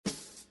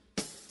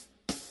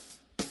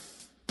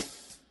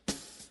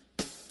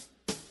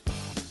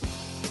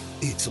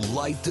It's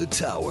Light the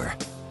Tower,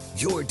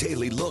 your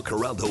daily look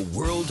around the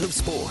world of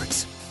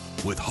sports.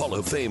 With Hall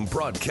of Fame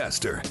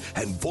broadcaster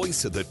and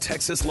voice of the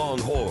Texas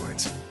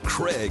Longhorns,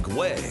 Craig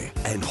Way,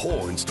 and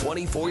Horns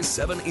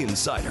 24/7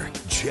 insider,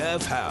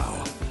 Jeff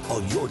Howe,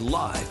 on your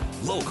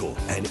live, local,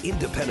 and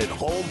independent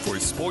home for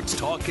sports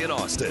talk in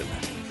Austin,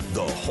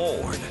 The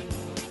Horn.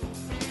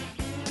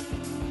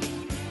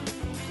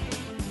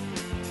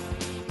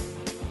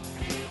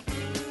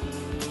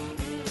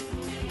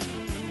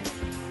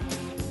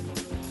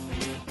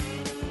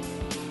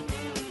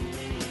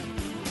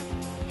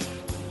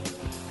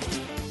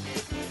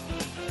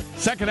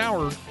 Second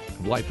hour,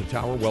 Light the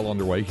Tower, well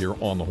underway here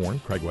on the Horn.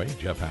 Craig Way,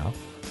 Jeff Howe,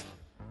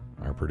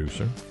 our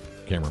producer,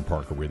 Cameron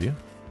Parker with you.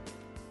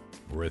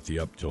 We're at the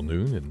up till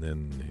noon, and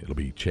then it'll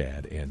be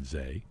Chad and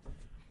Zay.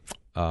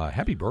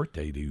 Happy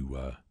birthday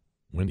to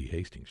Wendy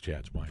Hastings,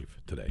 Chad's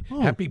wife, today.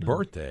 Oh, happy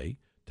birthday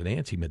to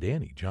Nancy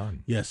Madani,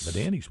 John Yes.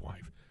 Madani's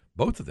wife.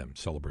 Both of them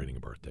celebrating a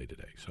birthday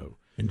today. So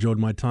enjoyed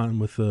my time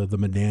with the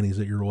Madanis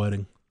at your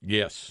wedding.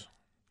 yes,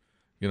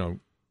 you know,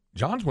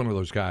 John's one of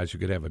those guys who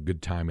could have a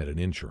good time at an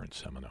insurance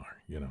seminar.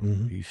 You know,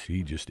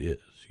 he just is.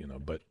 You know,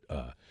 but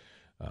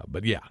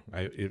yeah,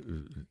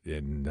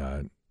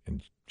 and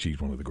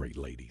she's one of the great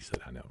ladies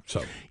that I know.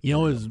 So You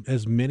know,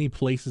 as many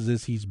places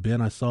as he's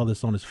been, I saw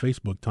this on his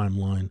Facebook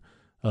timeline.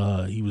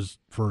 He was,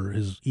 for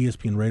his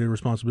ESPN radio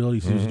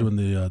responsibilities, he was doing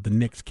the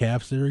Knicks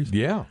Cavs series.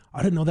 yeah,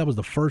 I didn't know that was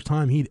the first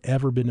time he'd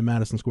ever been to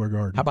Madison Square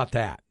Garden. how about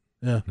that?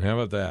 Yeah.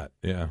 How about that?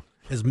 Yeah,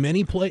 As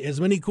many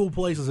cool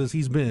places as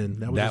he's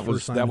been, that was his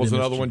first time. that was in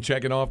another this one trip.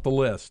 checking off the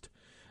list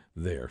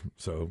there.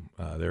 So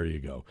there you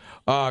go.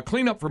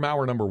 Clean up from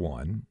hour number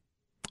one.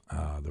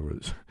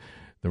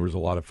 There was a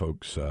lot of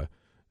folks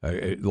like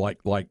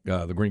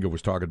the Gringo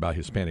was talking about.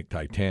 Hispanic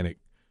Titanic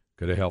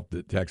could have helped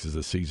the Texas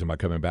this season by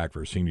coming back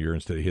for a senior year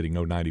instead of hitting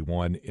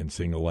 091 in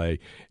single A.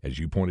 As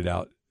you pointed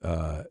out,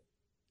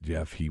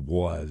 Jeff, he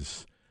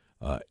was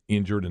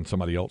injured, and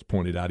somebody else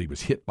pointed out he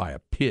was hit by a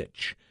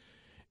pitch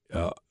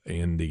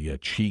in the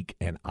cheek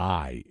and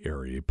eye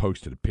area. He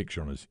posted a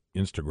picture on his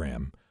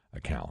Instagram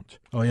account.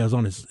 Oh, yeah, it was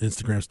on his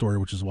Instagram story,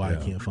 which is why I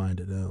can't find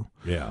it now.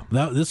 Yeah.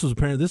 This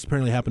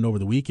apparently happened over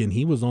the weekend.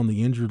 He was on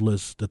the injured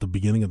list at the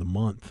beginning of the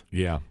month.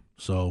 Yeah.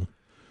 So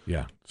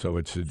Yeah. So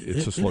it's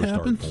a slow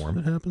start for him.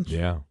 It happens.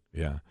 Yeah.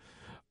 Yeah.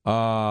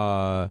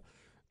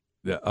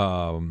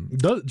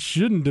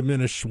 Shouldn't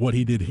diminish what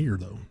he did here,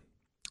 though.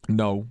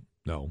 No.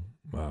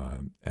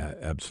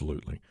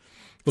 Absolutely.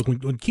 Look,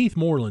 when Keith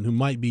Moreland, who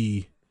might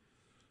be,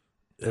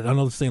 I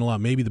know this is saying a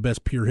lot, maybe the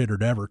best pure hitter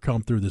to ever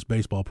come through this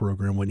baseball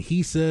program, when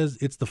he says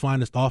it's the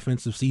finest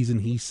offensive season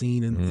he's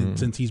seen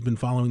since he's been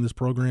following this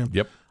program,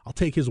 Yep. I'll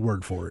take his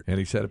word for it. And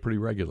he said it pretty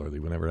regularly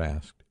whenever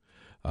asked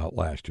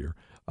last year.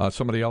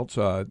 Somebody else,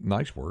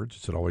 nice words.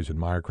 Said, always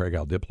admire, Craig,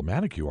 how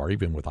diplomatic you are,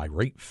 even with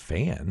irate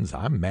fans.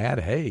 I'm mad,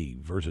 hey,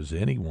 versus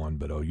anyone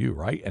but OU,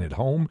 right? And at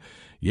home,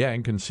 yeah,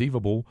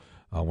 inconceivable.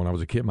 When I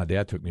was a kid, my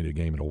dad took me to a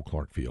game at Old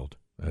Clark Field.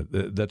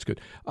 That's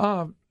good.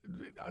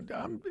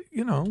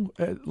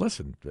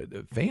 Listen,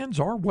 fans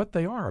are what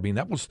they are. I mean,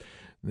 that was,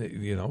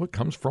 it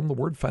comes from the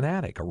word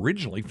fanatic.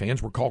 Originally,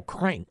 fans were called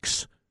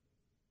cranks.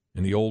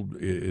 In the old...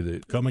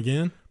 Come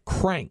again?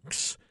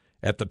 Cranks.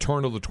 At the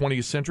turn of the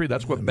 20th century,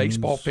 that's what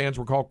baseball fans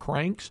were called,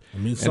 cranks.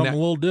 It means something a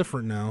little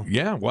different now.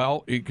 Yeah,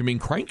 well, it can mean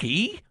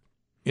cranky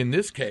in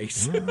this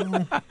case.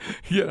 Well.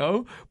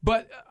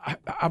 But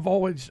I've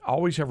always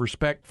have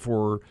respect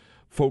for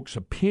folks'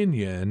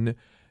 opinion,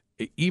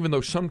 even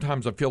though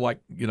sometimes I feel like,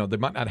 they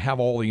might not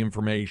have all the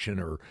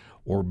information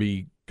or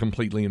be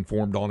completely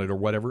informed on it or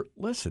whatever.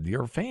 Listen,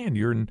 you're a fan.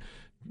 You're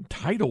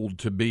entitled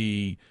to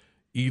be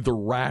either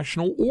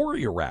rational or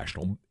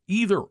irrational.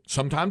 Either.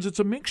 Sometimes it's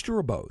a mixture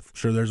of both.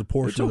 Sure, there's a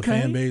portion It's of the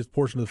okay.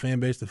 fan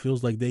base that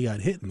feels like they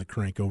got hit in the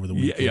crank over the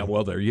weekend. Yeah,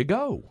 well, there you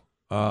go.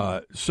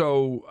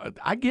 So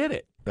I get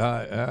it.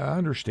 I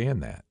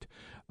understand that.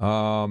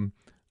 Tom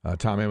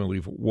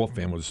Emily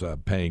Wolfman was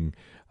paying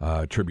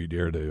tribute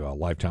there to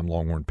lifetime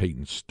Longhorn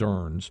Peyton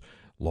Stearns.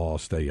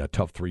 Lost a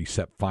tough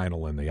 3-set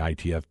final in the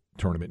ITF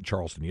tournament in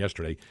Charleston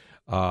yesterday,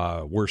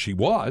 where she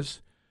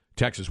was.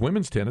 Texas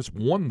women's tennis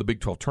won the Big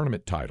 12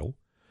 tournament title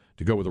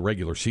to go with a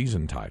regular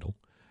season title.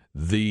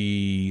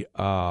 The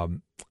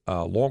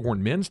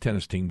Longhorn men's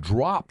tennis team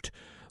dropped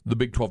the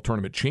Big 12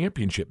 tournament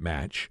championship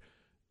match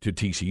to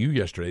TCU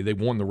yesterday. They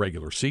won the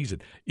regular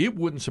season. It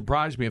wouldn't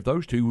surprise me if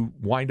those two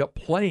wind up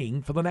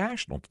playing for the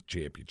national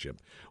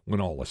championship when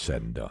all is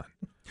said and done.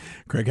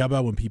 Craig, how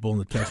about when people in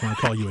the text line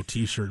call you a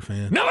T-shirt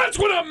fan? Now that's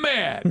when I'm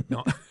mad.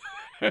 No.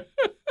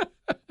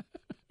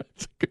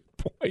 That's a good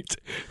point.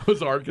 It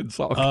was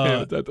Arkansas.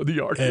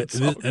 The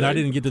Arkansas. And I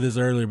didn't get to this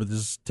earlier, but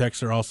this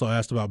texter also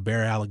asked about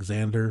Bear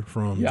Alexander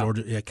from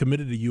Georgia. Yeah,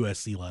 committed to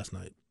USC last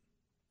night.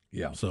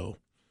 Yeah. So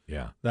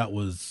yeah, that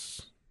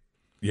was.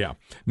 Yeah.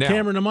 Now,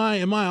 Cameron, am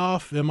I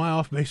off? Am I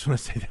off base when I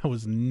say that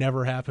was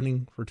never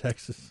happening for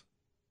Texas?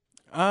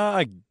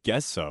 I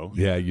guess so.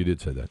 Yeah, you did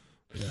say that.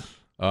 Yeah.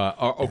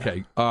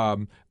 Okay.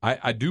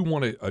 I do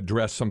want to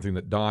address something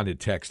that Don had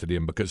texted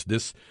in, because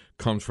this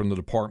comes from the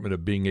department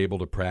of being able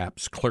to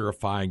perhaps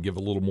clarify and give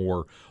a little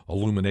more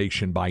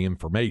illumination by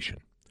information.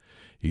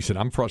 He said,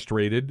 I'm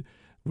frustrated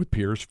with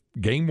Pierce.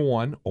 Game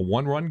 1, a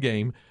one-run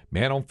game,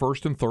 man on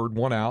first and third,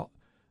 one out,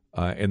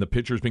 and the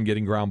pitcher's been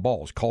getting ground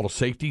balls. Called a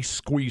safety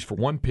squeeze for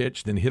one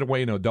pitch, then hit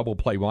away in a double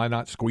play. Why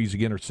not squeeze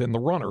again or send the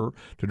runner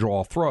to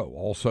draw a throw?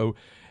 Also,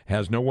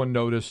 has no one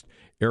noticed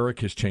Eric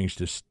has changed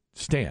his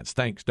stance?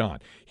 Thanks, Don.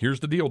 Here's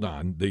the deal,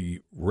 Don.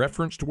 The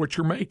reference to what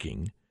you're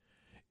making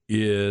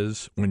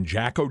is when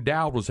Jack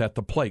O'Dowd was at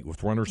the plate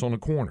with runners on the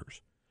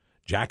corners.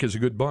 Jack is a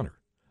good bunter.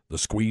 The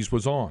squeeze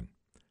was on.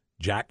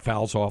 Jack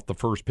fouls off the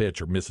first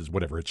pitch or misses,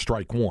 whatever. It's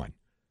strike one.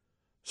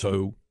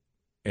 So,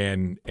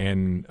 and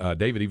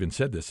David even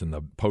said this in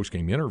the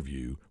post-game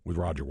interview with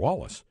Roger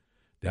Wallace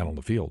down on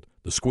the field.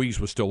 The squeeze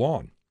was still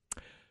on.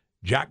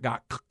 Jack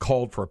got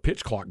called for a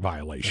pitch clock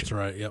violation. That's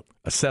right, yep.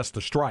 Assessed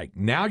the strike.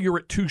 Now you're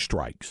at 2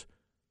 strikes.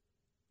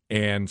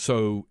 And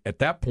so at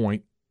that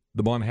point,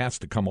 the bunt has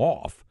to come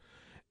off,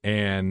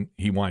 and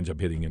he winds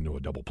up hitting into a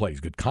double play. He's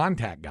a good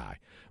contact guy.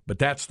 But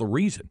that's the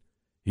reason.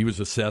 He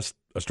was assessed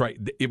a strike.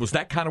 It was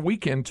that kind of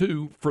weekend,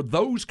 too, for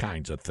those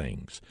kinds of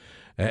things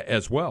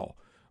as well.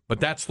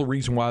 But that's the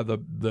reason why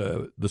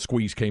the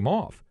squeeze came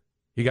off.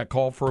 He got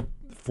called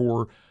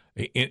for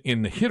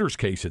in the hitter's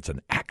case, it's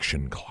an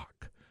action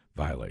clock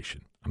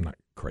violation. I'm not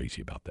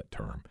crazy about that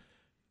term.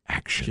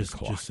 Action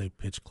clock. Just say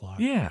pitch clock.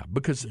 Yeah,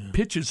 because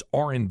pitches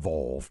are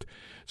involved.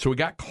 So he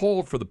got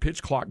called for the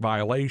pitch clock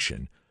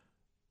violation.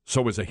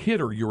 So as a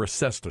hitter, you're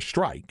assessed a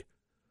strike.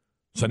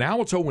 So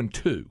now it's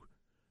 0-2.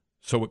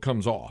 So it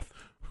comes off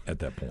at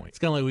that point. It's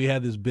kind of like we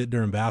had this bit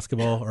during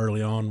basketball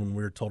early on when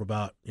we were told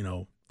about,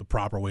 the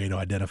proper way to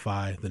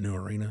identify the new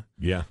arena.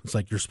 Yeah. It's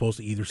like you're supposed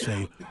to either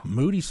say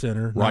Moody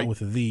Center, right, not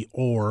with a the,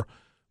 or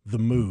the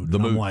Mood.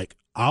 Mood. I'm like,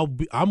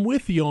 I'm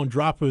with you on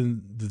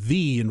dropping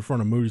the in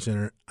front of Moody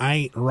Center. I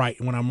ain't right.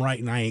 When I'm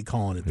writing, I ain't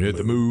calling it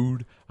the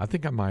Mood. I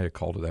think I might have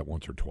called it that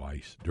once or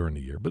twice during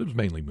the year, but it was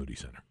mainly Moody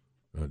Center.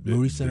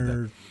 Moody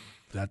Center,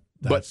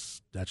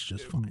 that's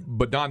just fine.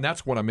 But, Don,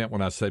 that's what I meant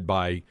when I said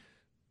by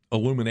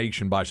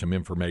illumination, by some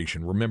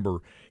information.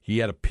 Remember, he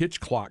had a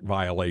pitch clock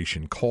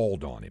violation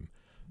called on him.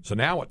 So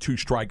now at 2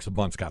 strikes, the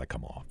bunt's got to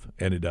come off.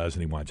 And it does,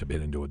 and he winds up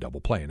hitting into a double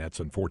play, and that's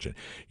unfortunate.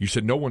 You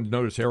said no one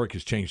noticed Eric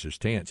has changed his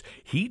stance.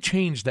 He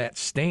changed that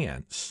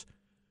stance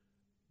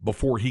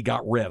before he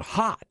got red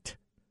hot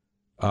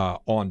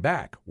on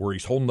back, where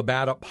he's holding the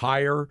bat up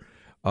higher.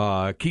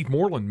 Keith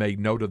Moreland made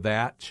note of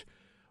that.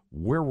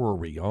 Where were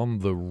we? On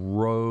the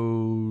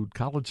road,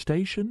 College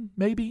Station,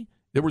 maybe?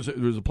 There was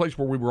a place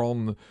where we were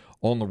on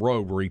the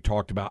road where he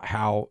talked about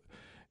how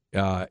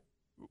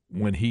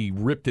when he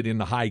ripped it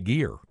into high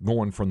gear,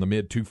 going from the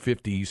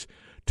mid-250s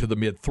to the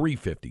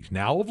mid-350s.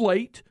 Now of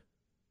late,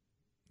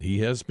 he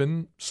has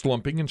been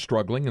slumping and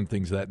struggling and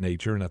things of that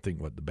nature, and I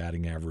think what the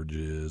batting average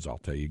is, I'll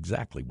tell you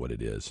exactly what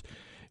it is.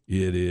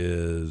 It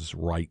is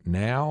right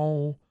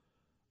now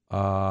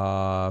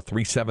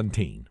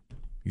 317.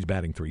 He's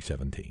batting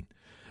 317.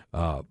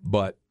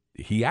 But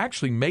he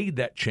actually made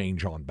that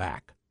change on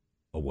back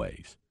a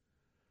ways.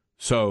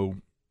 So,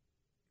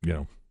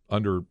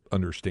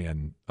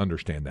 understand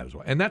that as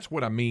well. And that's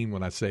what I mean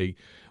when I say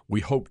we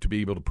hope to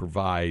be able to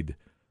provide,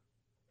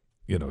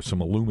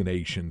 some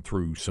illumination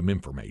through some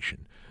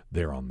information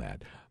there on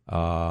that.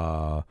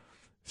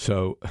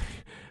 So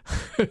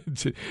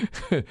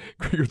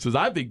Krieger says,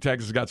 I think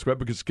Texas got swept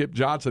because Skip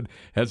Johnson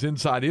has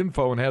inside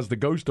info and has the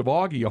ghost of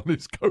Augie on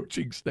his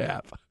coaching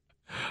staff.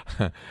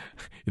 It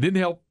didn't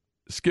help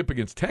Skip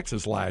against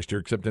Texas last year,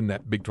 except in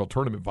that Big 12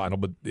 tournament final,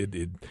 but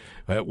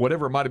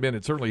whatever it might have been,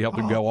 it certainly helped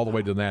him go all the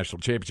way to the national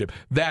championship.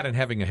 That and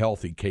having a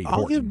healthy Cade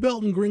Horton. I'll give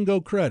Belton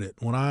Gringo credit.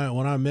 When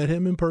I met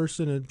him in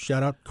person, and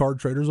shout out Card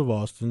Traders of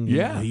Austin,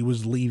 he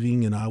was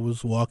leaving and I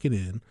was walking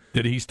in.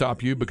 Did he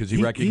stop you because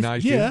he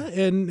recognized you? Yeah,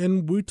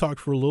 and we talked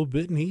for a little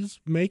bit, and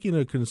he's making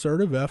a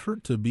concerted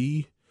effort to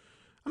be,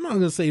 I'm not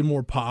going to say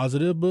more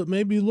positive, but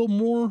maybe a little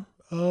more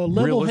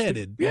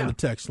level-headed on the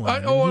text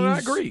line. I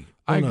agree.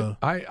 I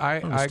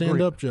agree.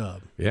 Stand-up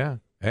job. Yeah,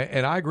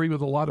 and I agree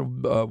with a lot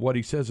of what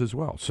he says as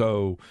well.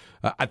 So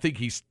I think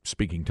he's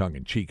speaking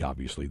tongue-in-cheek,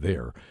 obviously,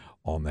 there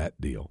on that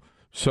deal.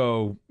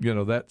 So,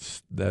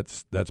 that's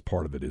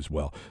part of it as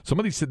well.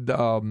 Somebody said,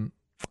 is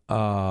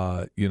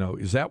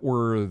that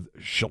where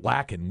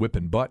shellac and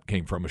whipping butt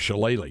came from, a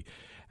shillelagh?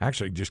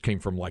 Actually, it just came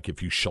from, like,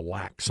 if you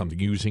shellac something,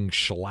 using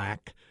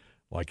shellac,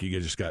 like you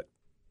just got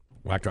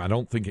whacked. I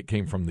don't think it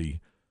came from the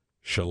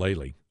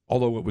shillelagh,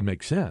 although it would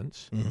make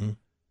sense. Mm-hmm.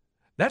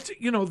 That's,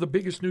 the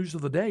biggest news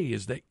of the day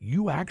is that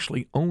you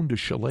actually owned a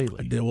shillelagh.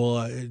 I did. Well,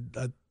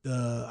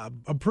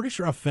 I'm pretty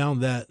sure I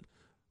found that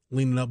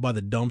leaning up by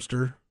the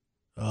dumpster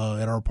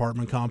at our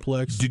apartment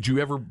complex. Did you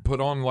ever put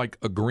on like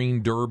a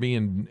green derby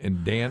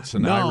and dance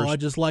and No, Irish? I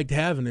just liked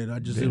having it.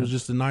 It was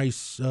just a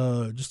nice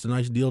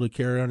deal to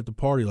carry on at the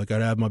party. Like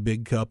I'd have my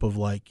big cup of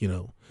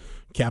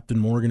Captain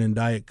Morgan and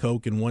Diet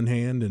Coke in one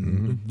hand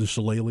and the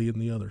shillelagh in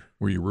the other.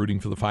 Were you rooting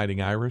for the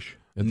Fighting Irish?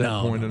 at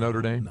that point in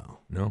Notre Dame?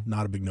 No,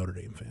 not a big Notre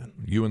Dame fan.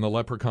 You and the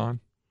Leprechaun?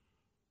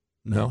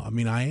 No, I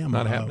mean I am.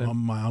 Not happening?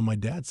 On my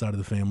dad's side of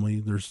the family,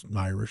 there's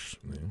Irish.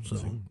 Yeah, so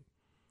see,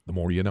 the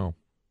more you know.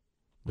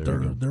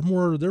 They're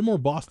more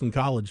Boston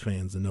College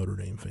fans than Notre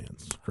Dame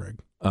fans, Craig.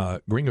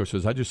 Gringo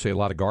says, I just say a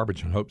lot of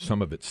garbage and hope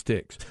some of it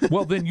sticks.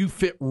 Well, then you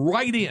fit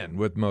right in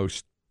with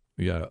most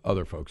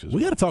other folks as well.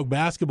 We got to talk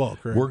basketball,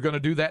 Craig. We're going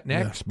to do that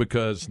next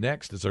because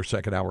next is our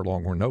second hour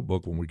Longhorn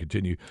Notebook when we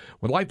continue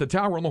with Light the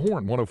Tower on the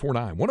Horn,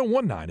 104.9, 101.9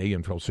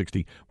 AM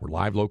 1260. We're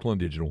live, local, and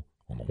digital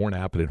on the Horn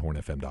app and at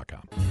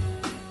hornfm.com.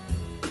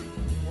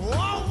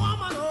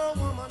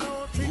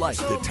 Light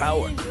the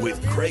Tower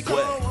with Craig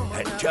Way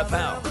and Jeff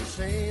Howe.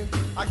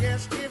 I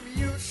guess if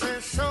you say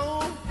so,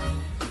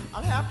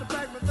 I'll have to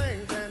pack my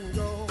things and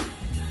go.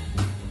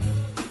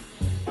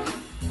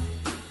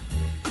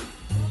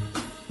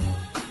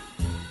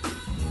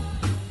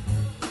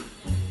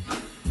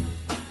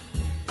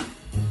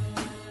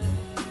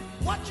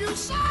 What you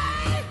say?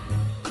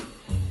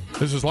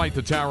 This is Light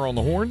the Tower on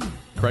the Horn.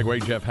 Craig Way,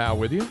 Jeff Howe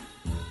with you.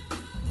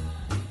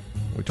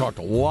 We talked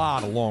a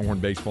lot of Longhorn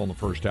baseball in the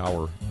first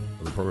hour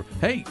of the program.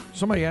 Hey,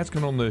 somebody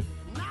asking on the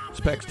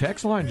Specs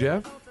text line,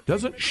 Jeff.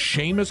 Doesn't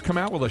Seamus come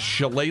out with a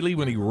shillelagh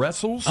when he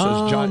wrestles?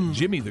 Says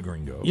Jimmy the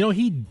Gringo. You know,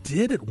 he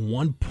did at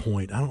one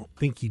point. I don't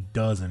think he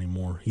does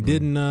anymore. He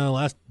didn't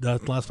last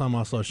time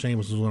I saw Seamus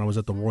was when I was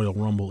at the Royal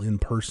Rumble in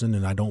person,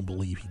 and I don't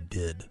believe he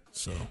did.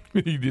 So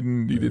he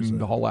didn't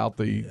haul out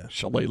the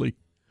shillelagh.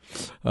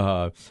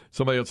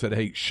 Somebody else said,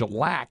 hey,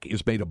 shellac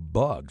is made of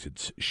bugs.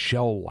 It's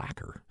shell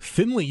lacquer.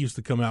 Finley used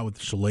to come out with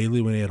the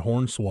shillelagh when he had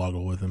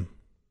Hornswoggle with him.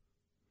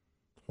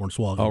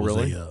 Hornswoggle was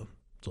really? a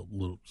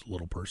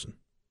little person.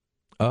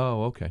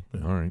 Oh, okay.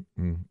 Yeah. All right.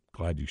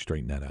 Glad you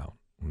straightened that out.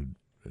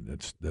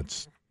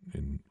 That's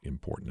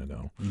important to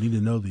know. You need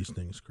to know these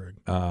things, Craig.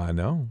 I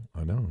know.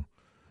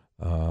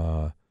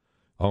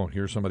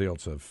 Here's somebody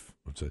else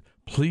said,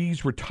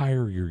 please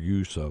retire your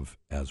use of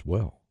as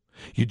well.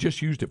 You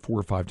just used it 4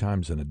 or 5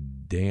 times in a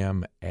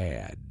damn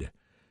ad.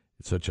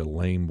 It's such a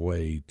lame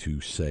way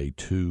to say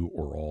to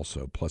or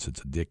also. Plus,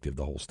 it's addictive.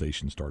 The whole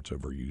station starts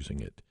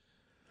overusing it.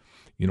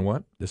 You know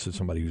what? This is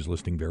somebody who's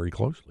listening very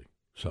closely.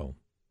 So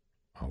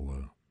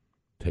I'll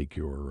take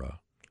your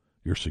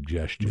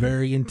suggestion.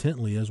 Very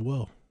intently as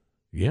well.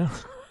 Yeah.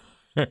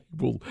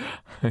 Well,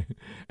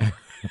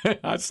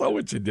 I saw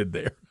what you did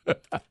there.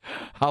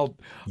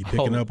 You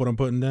picking up what I'm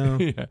putting down?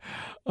 Yeah.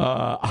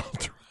 I'll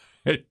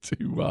try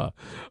to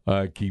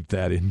keep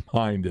that in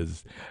mind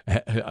as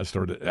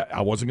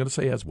I wasn't going to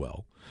say as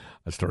well.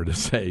 I started to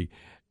say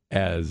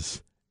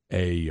as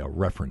a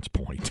reference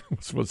point.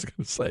 was what I was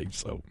going to say.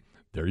 So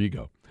there you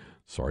go.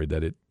 Sorry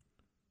that it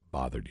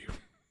bothered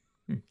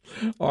you.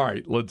 All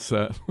right, let's.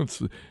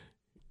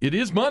 It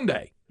is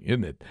Monday,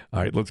 isn't it?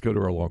 All right, let's go to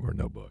our Longhorn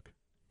Notebook.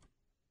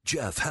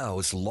 Jeff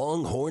Howe's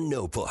Longhorn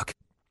Notebook.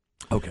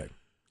 Okay.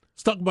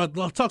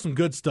 Let's talk some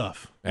good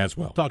stuff. As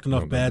well. Talked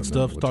enough bad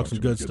stuff. Talk some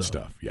good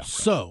stuff. Yeah.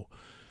 So,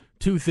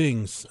 2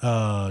 things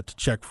to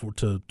check for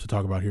to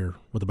talk about here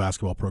with the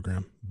basketball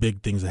program.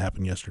 Big things that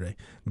happened yesterday.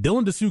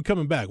 Dylan Disu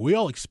coming back. We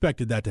all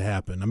expected that to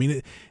happen. I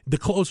mean, the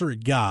closer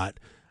it got,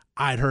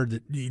 I'd heard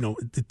that,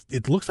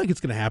 it looks like it's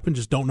going to happen,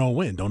 just don't know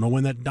when. Don't know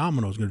when that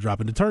domino is going to drop.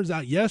 And it turns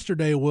out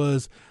yesterday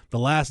was the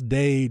last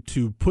day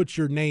to put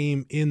your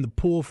name in the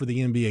pool for the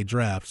NBA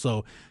draft.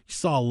 So you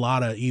saw a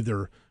lot of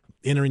either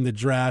entering the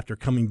draft or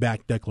coming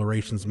back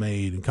declarations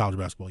made in college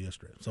basketball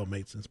yesterday. So it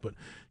made sense. But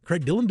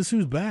Craig, Dylan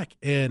Disu's back.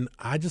 And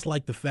I just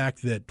like the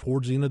fact that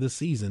towards the end of the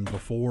season,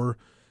 before,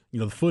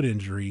 the foot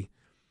injury,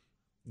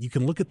 you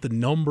can look at the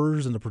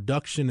numbers and the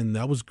production, and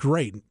that was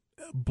great.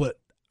 But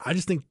I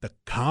just think the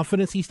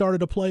confidence he started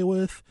to play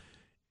with,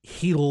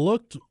 he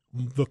looked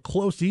the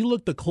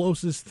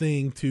closest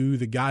thing to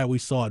the guy we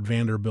saw at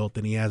Vanderbilt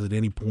than he has at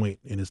any point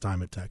in his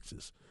time at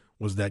Texas.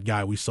 Was that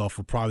guy we saw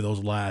for probably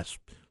those last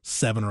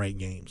 7 or 8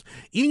 games.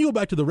 Even you go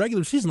back to the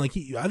regular season, I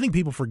think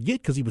people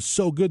forget because he was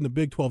so good in the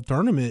Big 12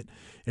 tournament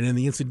and in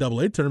the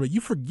NCAA tournament.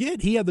 You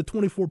forget he had the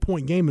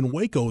 24-point game in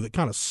Waco that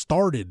kind of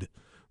started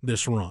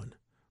this run.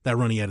 That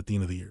run he had at the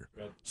end of the year.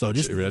 So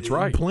just that's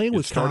right.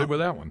 Started with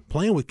that one.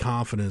 Playing with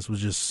confidence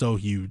was just so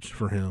huge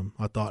for him,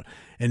 I thought.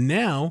 And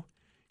now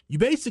you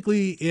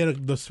basically,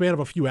 in the span of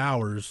a few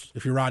hours,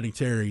 if you're Rodney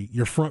Terry,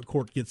 your front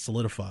court gets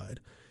solidified.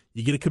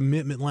 You get a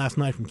commitment last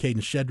night from Caden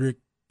Shedrick,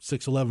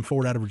 6'11"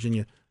 forward out of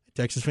Virginia.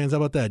 Texas fans, how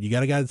about that? You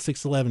got a guy that's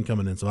 6'11"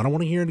 coming in, so I don't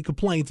want to hear any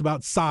complaints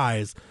about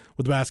size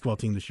with the basketball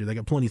team this year. They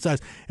got plenty of size.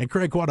 And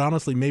Craig, quite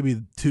honestly,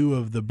 maybe 2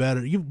 of the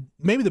better,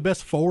 maybe the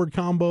best forward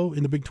combo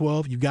in the Big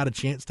 12. You've got a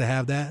chance to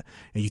have that,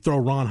 and you throw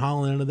Ron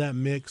Holland into that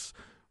mix.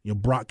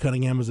 Brock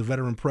Cunningham as a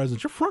veteran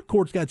presence. Your front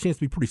court's got a chance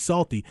to be pretty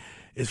salty.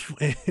 And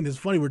it's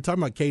funny, we're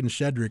talking about Caden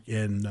Shedrick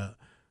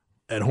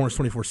at Horns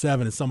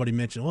 24/7, and somebody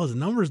mentioned, well, his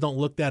numbers don't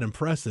look that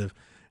impressive.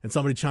 And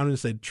somebody chimed in and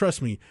said,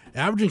 trust me,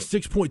 averaging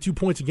 6.2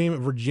 points a game at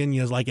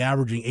Virginia is like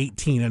averaging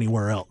 18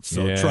 anywhere else.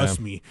 So trust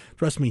me,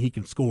 he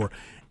can score.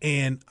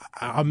 And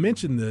I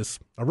mentioned this.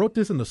 I wrote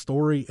this in the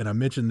story, and I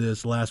mentioned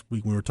this last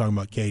week when we were talking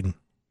about Caden.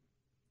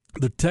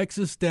 The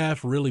Texas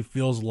staff really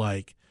feels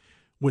like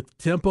with the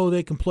tempo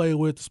they can play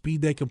with, the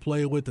speed they can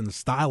play with, and the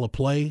style of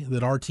play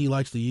that RT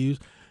likes to use,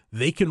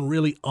 they can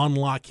really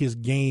unlock his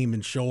game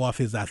and show off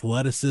his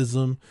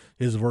athleticism,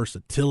 his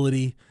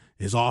versatility,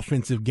 his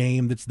offensive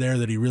game that's there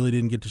that he really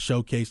didn't get to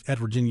showcase at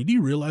Virginia. Do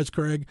you realize,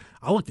 Craig,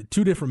 I looked at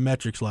 2 different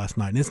metrics last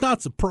night, and it's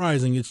not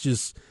surprising. It's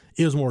just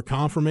it was more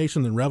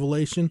confirmation than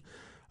revelation.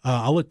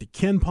 I looked at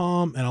Ken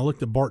Pom, and I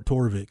looked at Bart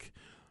Torvik.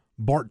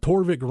 Bart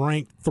Torvik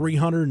ranked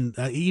 300.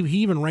 He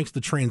even ranks the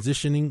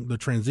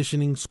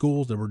transitioning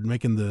schools that were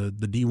making the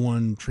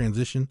D1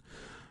 transition.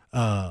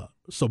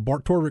 So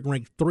Bart Torvik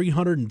ranked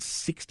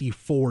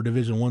 364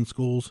 Division I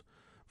schools.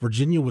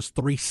 Virginia was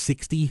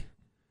 360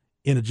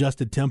 in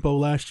adjusted tempo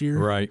last year.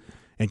 Right.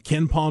 And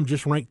Ken Pom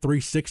just ranked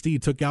 360. He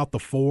took out the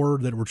 4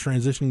 that were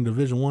transitioning to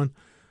Division I.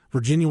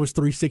 Virginia was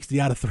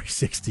 360 out of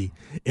 360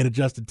 in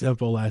adjusted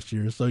tempo last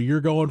year. So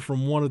you're going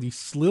from one of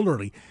these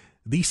literally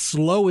the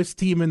slowest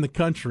team in the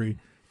country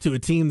to a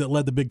team that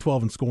led the Big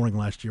 12 in scoring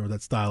last year with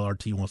that style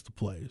RT wants to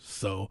play.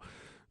 So,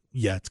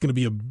 yeah, it's going to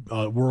be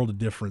a world of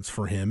difference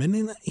for him. And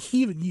then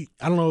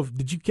I don't know,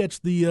 did you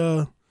catch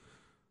the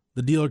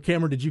dealer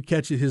camera? Did you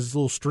catch his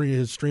little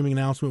streaming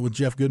announcement with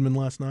Jeff Goodman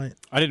last night?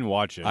 I didn't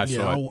watch it. I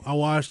saw it. I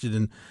watched it,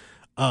 and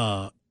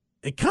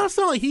it kind of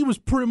sounded like he was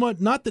pretty much,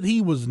 not that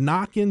he was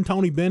knocking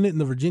Tony Bennett in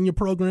the Virginia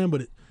program,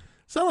 but it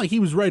sounded like he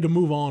was ready to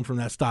move on from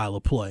that style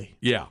of play.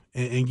 Yeah,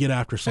 and get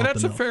after something. And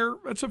else.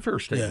 that's a fair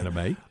statement to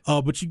make.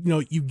 But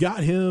you got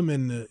him,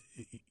 and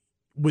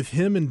with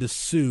him and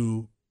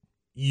Dessou,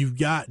 you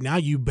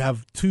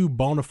have 2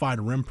 bona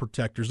fide rim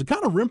protectors. The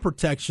kind of rim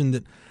protection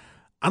that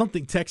I don't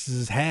think Texas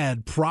has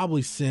had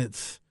probably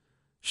since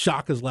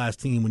Shaka's last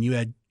team, when you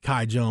had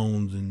Kai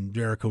Jones and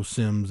Jericho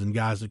Sims and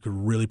guys that could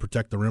really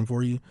protect the rim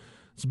for you.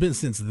 It's been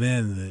since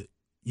then that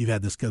you've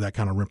had that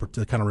kind of rim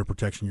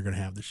protection you're going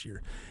to have this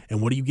year.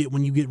 And what do you get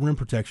when you get rim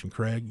protection,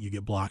 Craig? You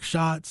get block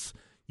shots,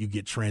 you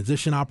get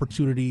transition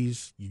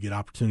opportunities, you get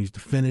opportunities to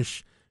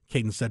finish.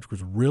 Caden Cedric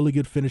was a really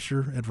good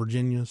finisher at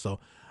Virginia, so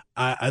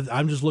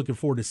I'm just looking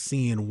forward to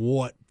seeing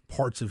what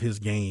parts of his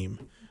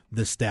game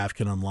this staff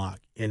can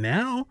unlock. And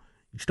now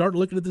you start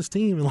looking at this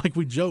team, and like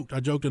I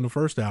joked in the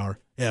first hour,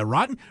 yeah,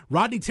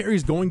 Rodney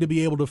Terry's going to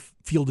be able to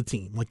field a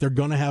team. Like, they're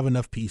going to have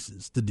enough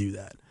pieces to do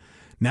that.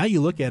 Now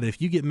you look at it,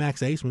 if you get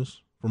Max Asmus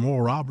from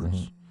Oral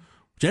Roberts,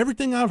 which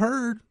everything I've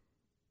heard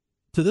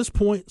to this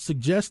point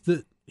suggests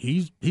that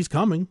he's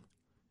coming.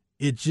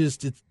 It's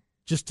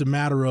just a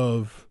matter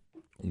of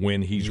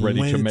when he's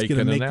ready to make an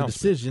announcement. The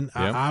decision.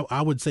 Yep.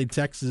 I would say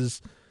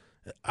Texas.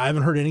 I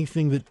haven't heard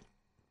anything that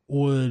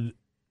would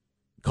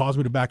cause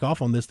me to back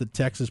off on this. That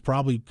Texas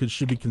probably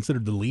should be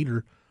considered the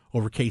leader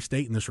over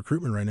K-State in this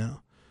recruitment right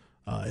now.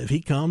 If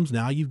he comes,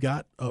 now you've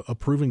got a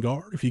proven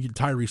guard. If you get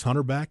Tyrese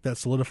Hunter back, that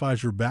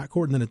solidifies your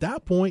backcourt. And then at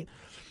that point,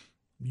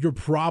 you're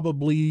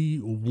probably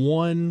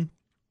one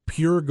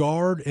pure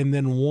guard and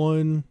then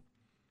one,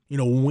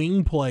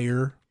 wing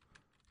player,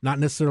 not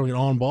necessarily an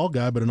on-ball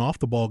guy, but an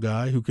off-the-ball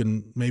guy who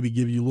can maybe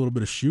give you a little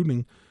bit of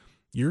shooting.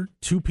 You're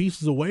 2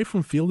 pieces away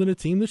from fielding a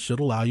team that should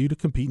allow you to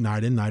compete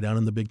night in, night out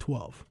in the Big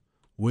 12.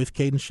 With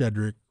Caden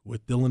Shedrick,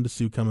 with Dylan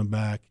Dessou coming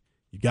back,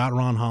 you got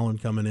Ron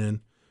Holland coming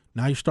in.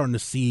 Now you're starting to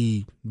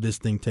see this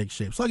thing take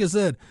shape. So like I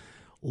said,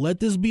 let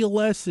this be a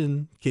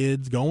lesson,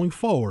 kids, going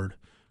forward.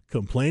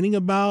 Complaining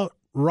about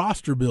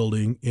roster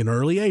building in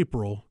early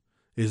April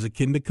is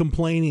akin to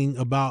complaining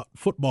about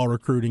football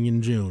recruiting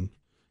in June.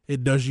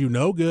 It does you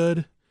no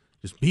good.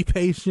 Just be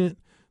patient.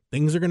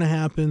 Things are going to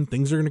happen.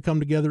 Things are going to come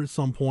together at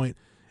some point.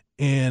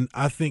 And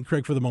I think,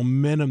 Craig, for the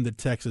momentum that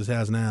Texas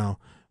has now,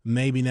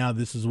 maybe now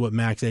this is what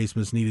Max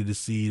Asmus needed to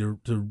see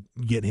to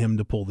get him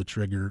to pull the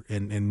trigger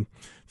and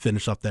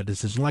finish up that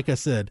decision. Like I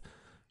said,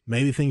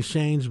 maybe things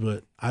change,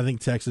 but I think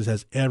Texas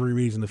has every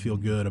reason to feel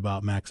good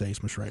about Max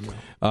Asmus right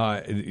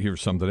now.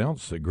 Here's something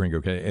else, Gringo.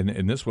 Okay,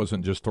 and this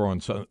wasn't just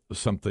throwing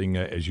something,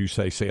 as you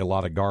say a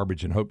lot of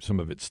garbage and hope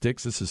some of it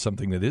sticks. This is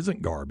something that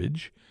isn't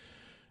garbage.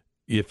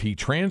 If he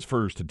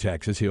transfers to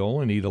Texas, he'll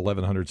only need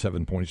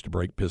 1,107 points to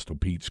break Pistol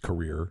Pete's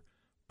career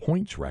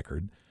points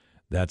record.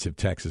 That's if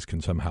Texas can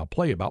somehow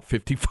play about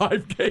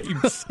 55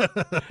 games.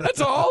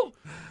 That's all.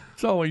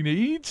 That's all he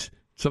needs.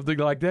 Something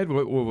like that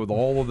with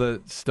all of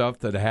the stuff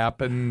that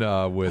happened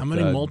with how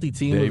many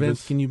multi-team Davis,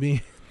 events can you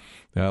be?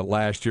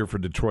 Last year for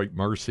Detroit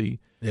Mercy.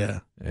 Yeah.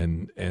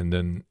 And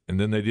then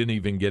they didn't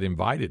even get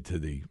invited to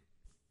the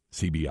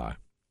CBI.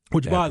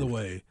 Which, by the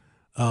way,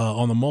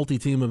 on the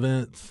multi-team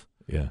events,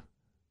 yeah,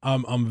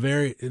 I'm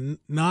very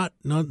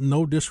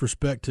no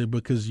disrespect to,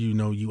 because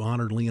you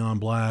honored Leon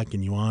Black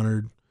and you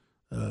honored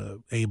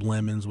Abe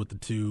Lemons with the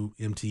 2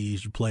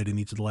 MTEs you played in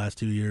each of the last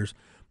 2 years.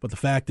 But the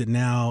fact that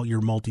now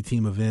your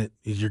multi-team event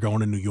is you're going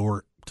to New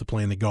York to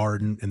play in the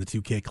Garden and the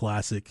 2K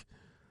Classic,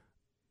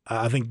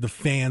 I think the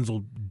fans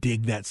will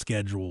dig that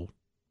schedule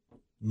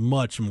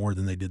much more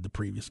than they did the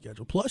previous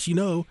schedule. Plus, you're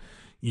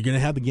going to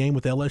have the game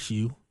with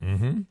LSU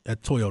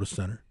at Toyota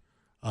Center.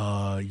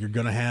 You're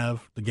going to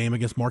have the game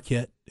against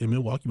Marquette in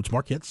Milwaukee, which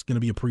Marquette's going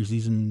to be a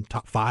preseason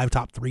top 5,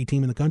 top 3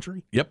 team in the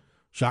country. Yep.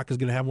 Shaka's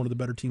going to have one of the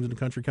better teams in the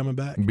country coming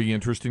back. Be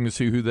interesting to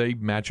see who they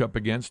match up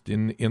against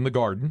in the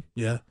Garden.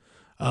 Yeah.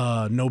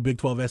 no Big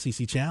 12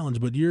 SEC challenge,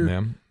 but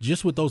you're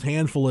just with those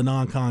handful of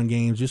non-con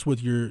games, just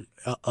with your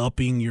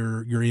upping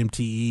your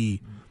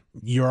MTE,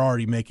 you're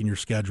already making your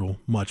schedule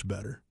much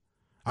better.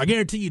 I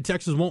guarantee you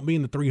Texas won't be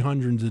in the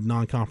 300s in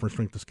non-conference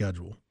strength of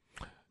schedule.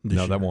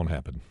 No, that won't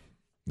happen.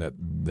 That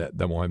won't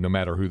happen, no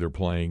matter who they're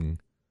playing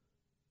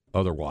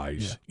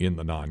otherwise in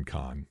the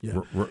non-con. Yeah.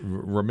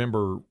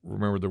 Remember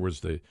there was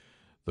the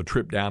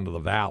trip down to the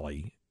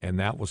Valley, and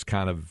that was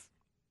kind of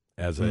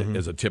as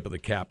a tip of the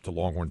cap to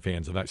Longhorn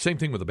fans. And same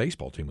thing with the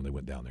baseball team when they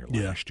went down there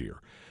last year,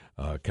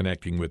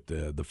 connecting with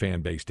the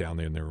fan base down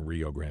there in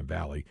Rio Grande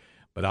Valley.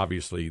 But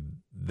obviously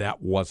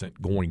that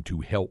wasn't going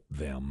to help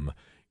them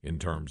in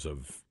terms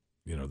of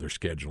their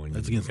scheduling.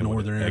 That's against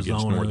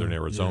Northern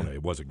Arizona.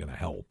 It wasn't going to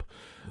help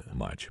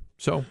much.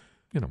 So,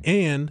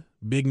 And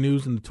big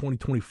news in the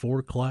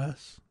 2024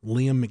 class,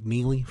 Liam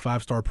McNeely,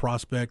 5-star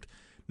prospect.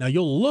 Now,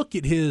 you'll look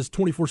at his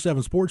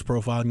 24/7 sports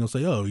profile and you'll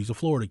say, oh, he's a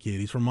Florida kid.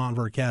 He's from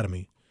Montverde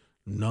Academy.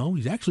 No,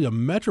 he's actually a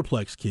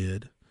Metroplex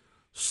kid.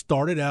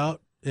 Started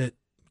out at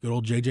good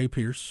old J.J.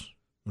 Pierce,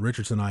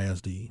 Richardson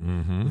ISD.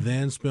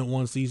 Then spent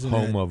one season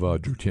home of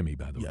Drew Timme,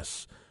 by the way.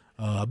 Yes.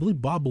 I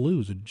believe Bob Ballou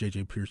is a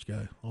J.J. Pierce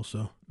guy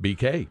also.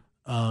 BK.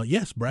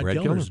 Yes, Brad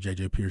Kellner is a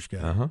J.J. Pierce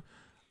guy.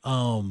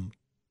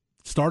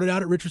 Started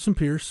out at Richardson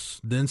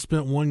Pierce, then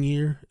spent 1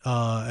 year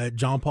at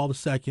John Paul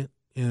II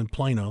in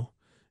Plano.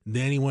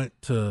 Then he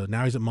went to,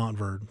 now he's at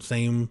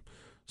Montverde.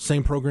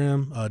 Same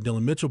program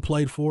Dylan Mitchell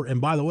played for. And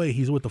by the way,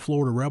 he's with the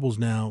Florida Rebels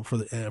now for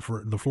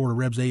the Florida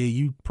Rebs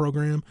AAU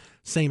program.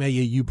 Same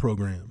AAU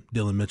program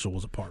Dylan Mitchell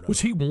was a part of.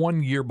 Was he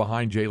 1 year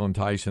behind Jalen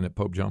Tyson at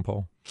Pope John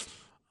Paul?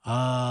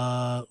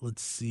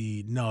 Let's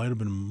see. No, it would have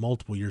been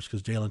multiple years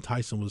because Jalen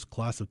Tyson was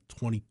class of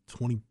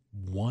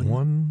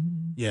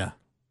 2021. Yeah.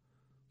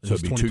 So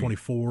it's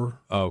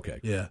 2024. Oh, okay.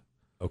 Yeah.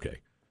 Okay.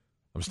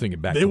 I was thinking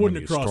back. They wouldn't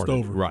have crossed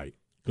over. Right.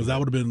 Because that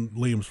would have been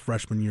Liam's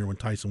freshman year when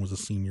Tyson was a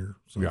senior.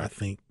 So I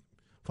think,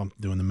 if I'm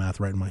doing the math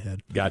right in my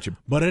head. Gotcha.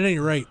 But at any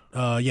rate,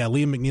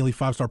 Liam McNeely,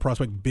 5-star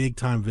prospect,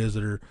 big-time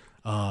visitor.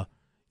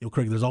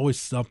 Craig, there's always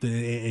something.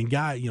 And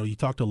guy, you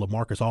talk to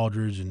LaMarcus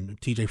Aldridge and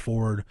TJ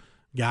Ford,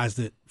 guys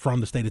that from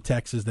the state of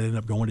Texas that end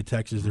up going to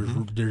Texas.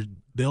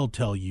 They'll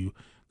tell you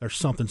there's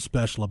something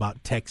special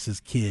about Texas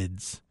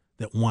kids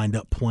that wind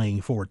up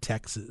playing for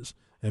Texas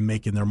and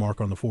making their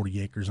mark on the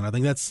 40 acres. And I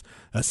think that's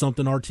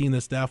something our team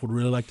and staff would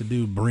really like to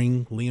do,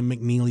 bring Liam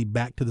McNeely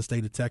back to the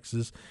state of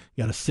Texas.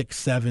 You got a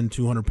 6'7",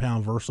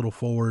 200-pound versatile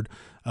forward,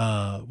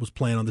 was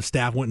playing on the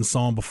staff, went and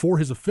saw him. Before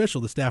his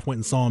official, the staff went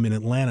and saw him in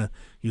Atlanta.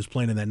 He was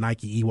playing in that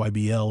Nike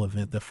EYBL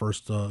event, the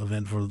first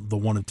event for the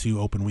 1 of 2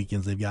 open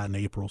weekends they've got in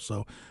April.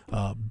 So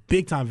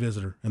big-time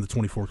visitor in the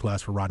 24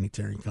 class for Rodney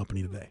Terry and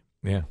company today.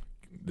 Yeah,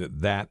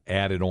 that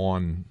added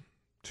on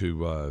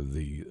to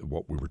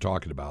what we were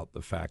talking about,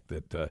 the fact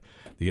that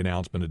the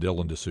announcement of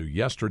Dylan Dessou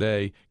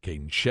yesterday,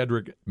 Caden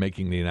Shedrick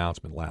making the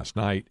announcement last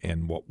night,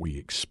 and what we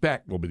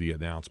expect will be the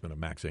announcement of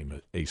Max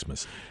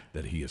Abmas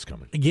that he is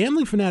coming. A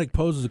gambling fanatic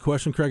poses a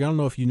question, Craig. I don't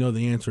know if you know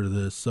the answer to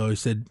this. So he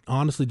said,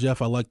 honestly,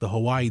 Jeff, I like the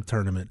Hawaii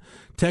tournament.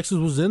 Texas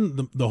was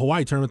in the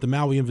Hawaii tournament, the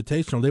Maui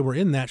Invitational. They were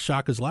in that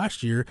Shaka's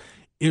last year.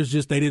 It was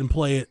just they didn't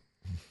play it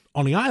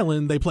on the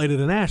island. They played it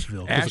in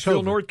Asheville.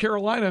 Asheville, North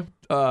Carolina.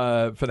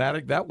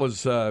 Fanatic, that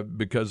was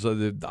because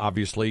of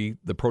obviously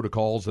the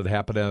protocols that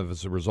happened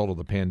as a result of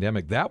the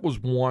pandemic. That was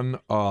one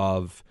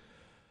of,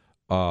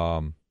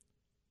 that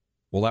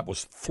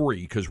was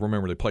 3, because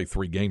remember they played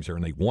 3 games there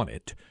and they won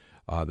it.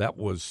 That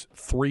was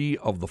 3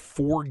 of the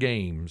 4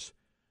 games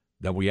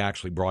that we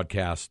actually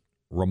broadcast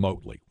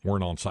remotely,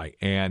 weren't on site.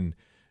 And,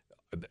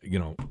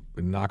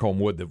 knock on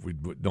wood that we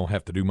don't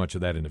have to do much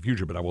of that in the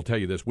future, but I will tell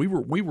you this, we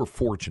were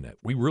fortunate.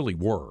 We really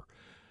were,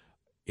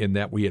 in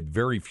that we had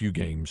very few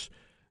games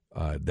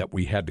that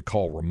we had to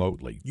call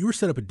remotely. You were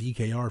set up at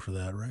DKR for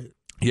that, right?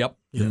 Yep,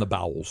 in the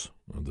bowels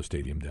of the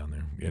stadium down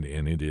there.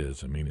 And it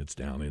is. I mean, it's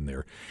down in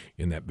there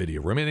in that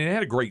video room. And it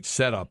had a great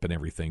setup and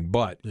everything,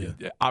 but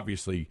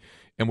obviously,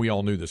 and we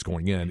all knew this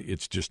going in,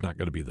 it's just not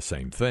going to be the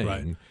same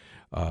thing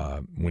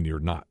when you're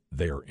not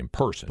there in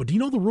person. But do you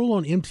know the rule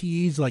on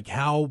MTEs, like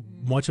how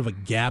much of a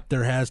gap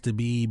there has to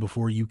be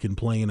before you can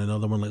play in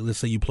another one? Like, let's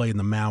say you play in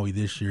the Maui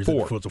this year.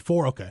 4. It's a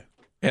 4? Okay.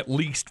 At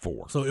least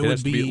 4. So it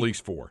would be at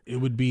least 4. It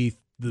would be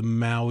the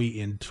Maui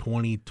in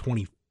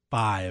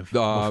 2025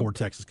 before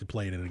Texas could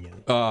play in it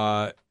again.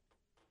 I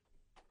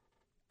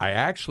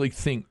actually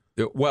think,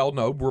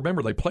 no,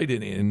 remember they played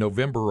it in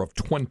November of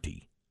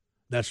 20.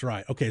 That's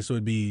right. Okay, so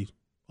it'd be,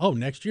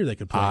 next year they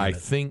could play I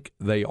think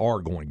they are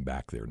going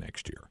back there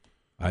next year.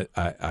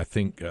 I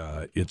think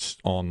it's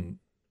on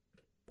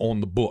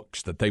the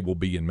books that they will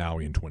be in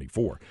Maui in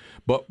 24.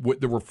 But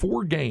there were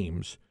 4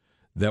 games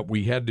that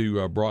we had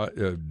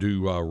to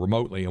do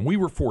remotely, and we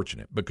were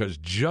fortunate because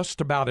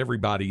just about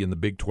everybody in the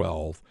Big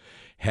 12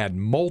 had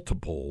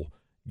multiple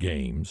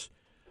games.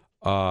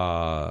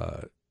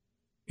 In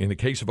the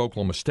case of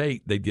Oklahoma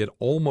State, they did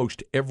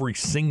almost every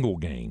single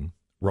game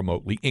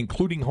remotely,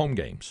 including home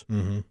games.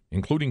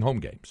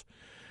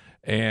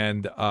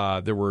 And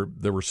there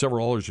were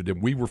several others who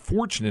did. We were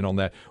fortunate on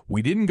that.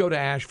 We didn't go to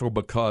Asheville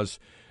because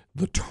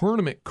the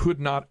tournament could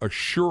not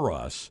assure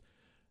us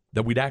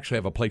that we'd actually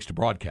have a place to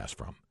broadcast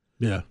from.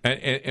 Yeah.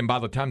 And by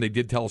the time they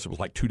did tell us, it was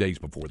like 2 days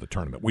before the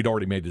tournament. We'd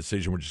already made a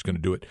decision. We're just going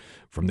to do it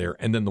from there.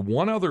 And then the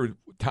one other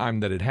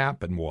time that it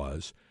happened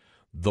was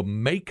the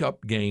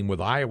makeup game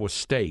with Iowa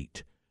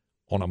State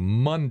on a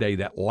Monday,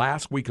 that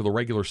last week of the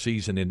regular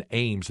season in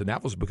Ames, and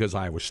that was because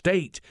Iowa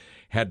State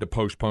had to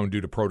postpone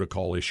due to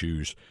protocol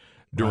issues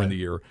during the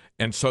year.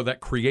 And so that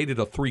created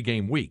a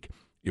 3-game week.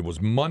 It was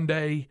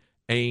Monday,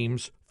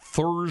 Ames,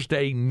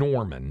 Thursday,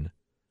 Norman.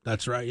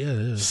 That's right,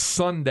 yeah.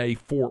 Sunday,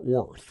 Fort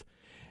Worth.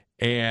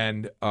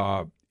 And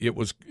it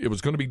was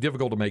going to be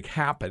difficult to make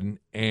happen,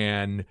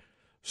 and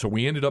so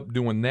we ended up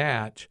doing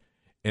that.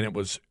 And it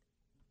was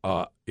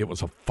a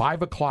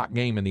 5:00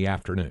 game in the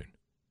afternoon,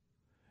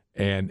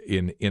 and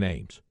in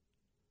Ames.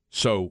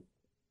 So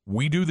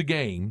we do the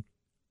game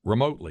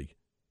remotely,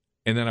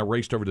 and then I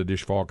raced over to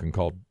Dish Falk and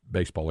called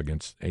baseball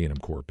against A&M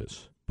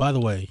Corpus. By the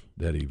way,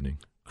 that evening,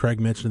 Craig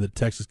mentioned that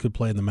Texas could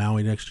play in the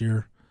Maui next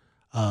year.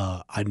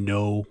 I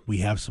know we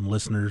have some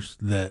listeners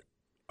that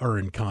are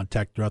in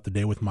contact throughout the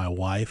day with my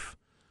wife.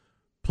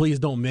 Please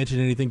don't mention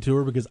anything to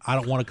her because I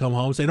don't want to come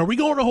home saying, "Are we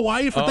going to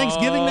Hawaii for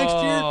Thanksgiving next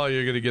year?" Oh,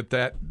 you're going to get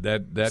that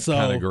so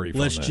kind of grief.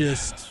 Let's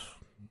just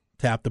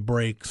tap the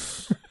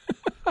brakes.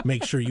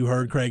 Make sure you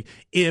heard Craig.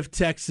 If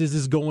Texas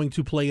is going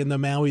to play in the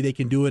Maui, they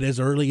can do it as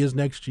early as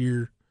next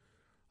year.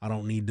 I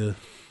don't need to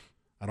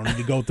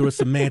go through a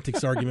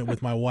semantics argument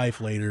with my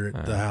wife later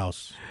at the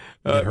house.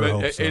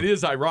 It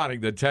is ironic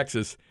that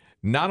Texas,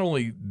 not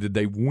only did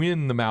they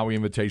win the Maui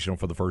Invitational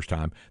for the first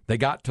time, they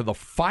got to the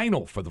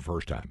final for the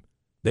first time.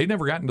 They'd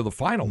never gotten to the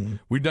final. Mm-hmm.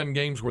 We've done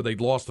games where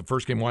they'd lost the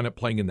first game, wound up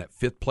playing in that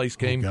 5th place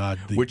game. Oh, God.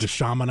 The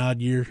Chaminade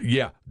year?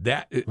 Yeah.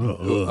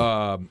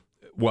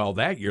 Well,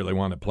 that year they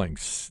wound up playing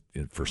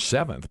for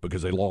 7th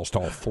because they lost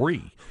all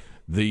 3.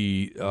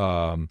 The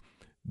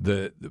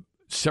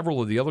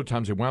several of the other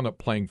times they wound up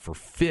playing for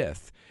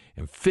 5th.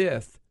 And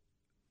 5th,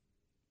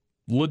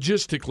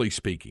 logistically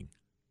speaking,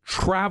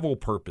 travel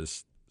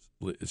purpose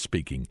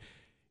speaking,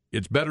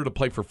 it's better to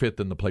play for 5th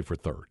than to play for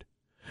 3rd,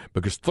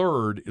 because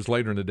 3rd is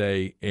later in the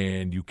day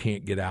and you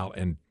can't get out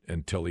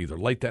until either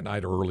late that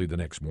night or early the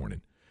next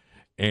morning.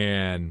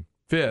 And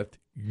 5th,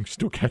 you can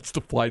still catch the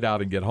flight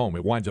out and get home.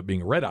 It winds up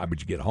being a red eye, but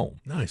you get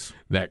home. Nice.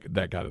 That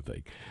kind of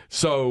thing.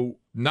 So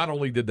not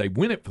only did they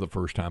win it for the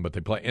first time, but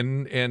they play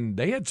and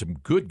they had some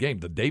good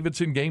games. The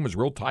Davidson game was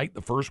real tight,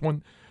 the first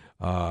one.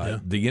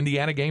 The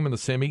Indiana game in the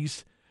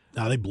semis.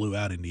 No, they blew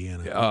out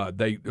Indiana.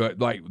 They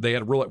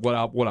had really what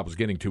I was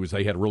getting to is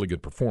they had a really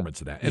good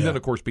performance in that, and then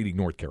of course beating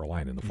North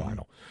Carolina in the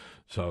final.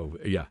 So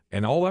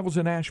and all that was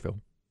in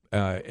Nashville,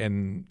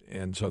 and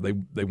so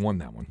they won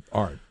that one.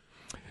 All right.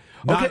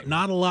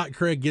 Not a lot,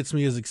 Craig, gets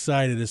me as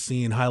excited as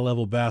seeing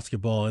high-level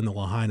basketball in the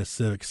Lahaina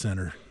Civic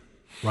Center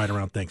right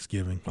around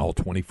Thanksgiving. All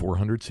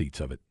 2,400 seats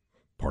of it,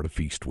 part of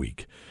Feast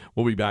Week.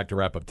 We'll be back to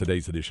wrap up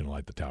today's edition of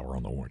Light the Tower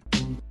on the Horn.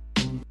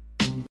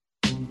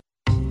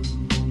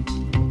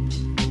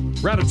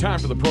 We're out of time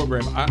for the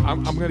program.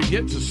 I'm going to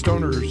get to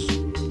Stoner's.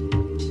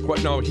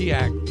 No, he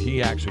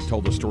actually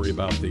told the story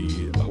about the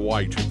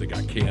Hawaii trip that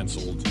got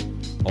canceled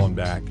on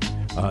back,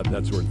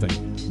 that sort of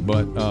thing.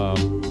 But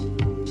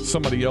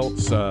somebody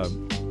else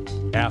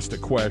asked a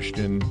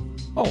question.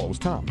 Oh, it was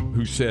Tom,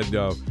 who said,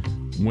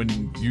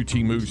 when UT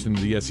moves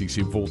into the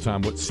SEC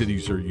full-time, what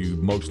cities are you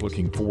most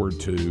looking forward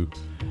to?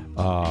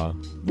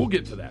 We'll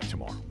get to that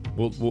tomorrow.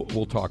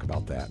 We'll talk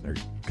about that and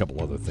a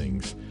couple other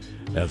things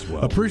as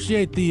well.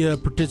 Appreciate the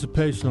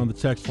participation on the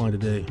text line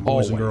today,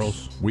 boys and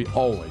girls. We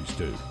always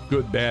do.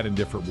 Good, bad,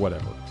 indifferent,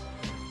 whatever.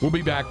 We'll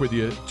be back with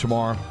you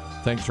tomorrow.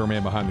 Thanks to our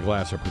man behind the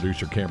glass, our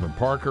producer, Cameron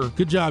Parker.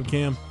 Good job,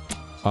 Cam.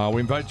 We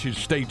invite you to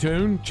stay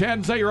tuned. Chad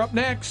and Zay are up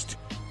next.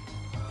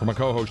 For my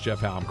co-host, Jeff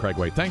Howe, I'm Craig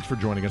Way. Thanks for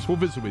joining us. We'll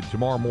visit with you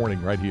tomorrow morning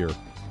right here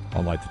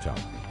on Light the Tower.